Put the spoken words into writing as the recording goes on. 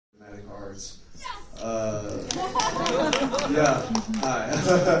Dramatic Arts. Yeah, hi.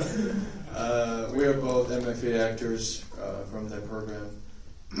 We are both MFA actors from that program.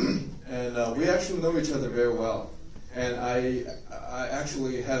 And we actually know each other very well. And I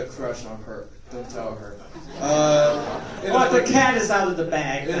actually had a crush on her. Don't tell her. The cat is out of the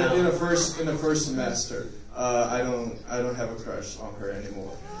bag now. In the first semester, I don't have a crush on her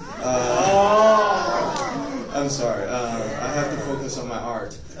anymore. I'm sorry. I have to focus on my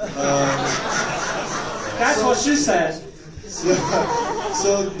art. That's what she said.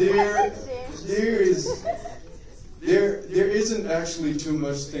 So there isn't actually too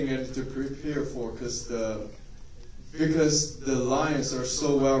much thing to prepare for because the lines are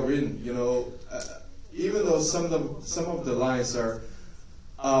so well written. You know, even though some of the lines are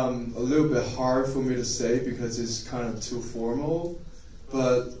a little bit hard for me to say because it's kind of too formal,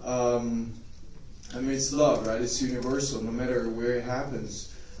 but I mean it's love, right? It's universal. No matter where it happens,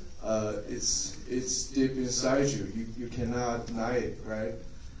 it's deep inside you. You cannot deny it, right?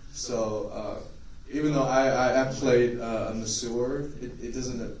 So even though I played on the sewer, it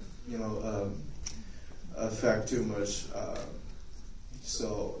doesn't affect too much.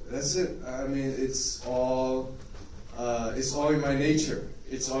 So that's it. I mean, it's all in my nature.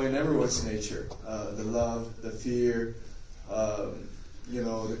 It's all in everyone's nature. The love, the fear,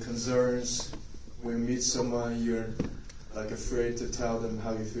 the concerns. When you meet someone, you're like afraid to tell them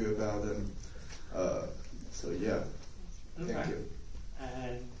how you feel about them. So yeah, thank you.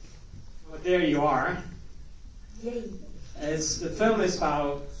 And well, there you are. Yay! The film is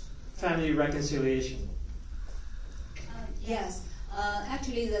about family reconciliation. Yes.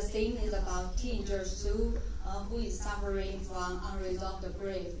 Actually, the scene is about teenager Sue, who is suffering from unresolved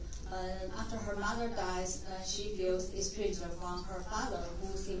grief. After her mother dies, she feels estranged from her father,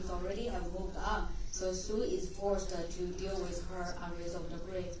 who seems already have moved on. So Sue is forced to deal with her unresolved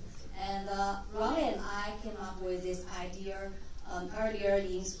grief. And Ronnie and I came up with this idea earlier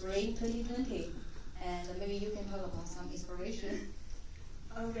in spring 2020. And maybe you can talk about some inspiration.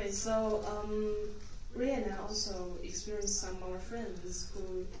 Okay, so Ray and I also experienced some of our friends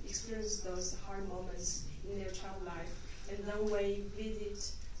who experienced those hard moments in their child life, and then we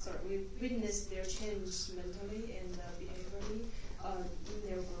witnessed their change mentally and behaviorally in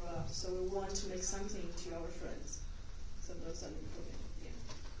their grow up. So we want to make something to our friends. So those are important.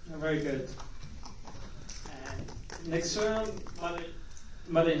 Yeah. Very good. And next one,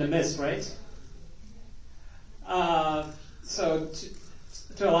 Mother in the Mist, right? So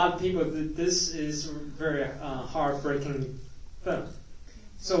to a lot of people, this is a very heartbreaking film.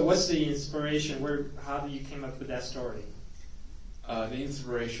 So what's the inspiration? How do you came up with that story? The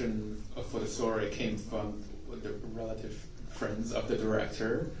inspiration for the story came from the relative friends of the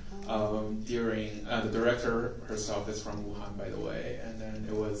director. The director herself is from Wuhan, by the way, and then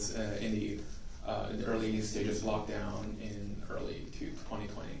it was in the early stages of lockdown in early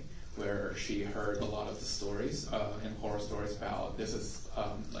 2020. Where she heard a lot of the stories and horror stories about this is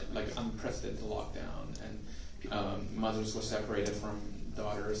like unprecedented lockdown, and mothers were separated from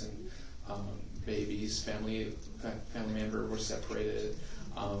daughters, and babies, family members were separated.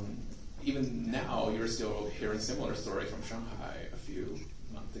 Even now, you're still hearing similar stories from Shanghai a few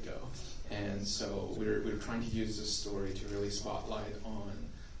months ago, and so we're trying to use this story to really spotlight on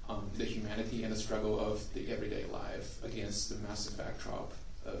the humanity and the struggle of the everyday life against the massive backdrop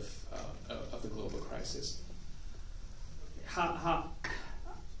of the global crisis. How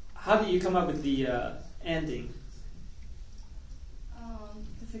do you come up with the ending?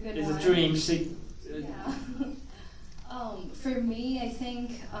 That's a good Is one. a dream? Yeah. For me, I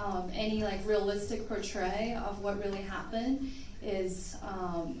think any realistic portray of what really happened is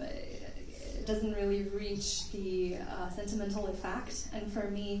doesn't really reach the sentimental effect. And for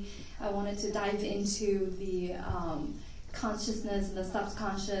me, I wanted to dive into the consciousness and the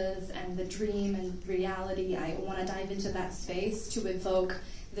subconscious and the dream and reality. I want to dive into that space to evoke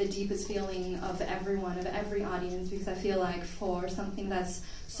the deepest feeling of everyone, of every audience, because I feel like for something that's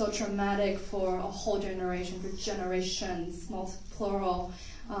so traumatic for a whole generation, for generations, plural,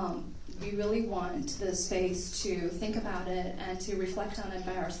 we really want the space to think about it and to reflect on it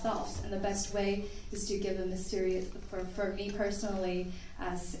by ourselves. And the best way is to give a mysterious, for me personally,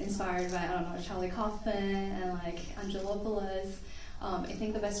 as inspired by, Charlie Kaufman and Angelopoulos, I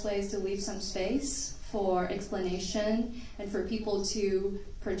think the best way is to leave some space for explanation and for people to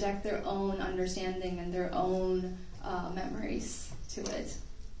project their own understanding and their own memories to it.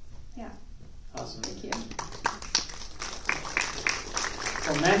 Yeah. Awesome. Thank you.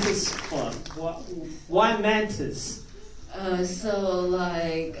 For Mantis Club, why Mantis?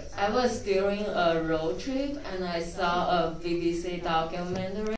 I was during a road trip and I saw a BBC documentary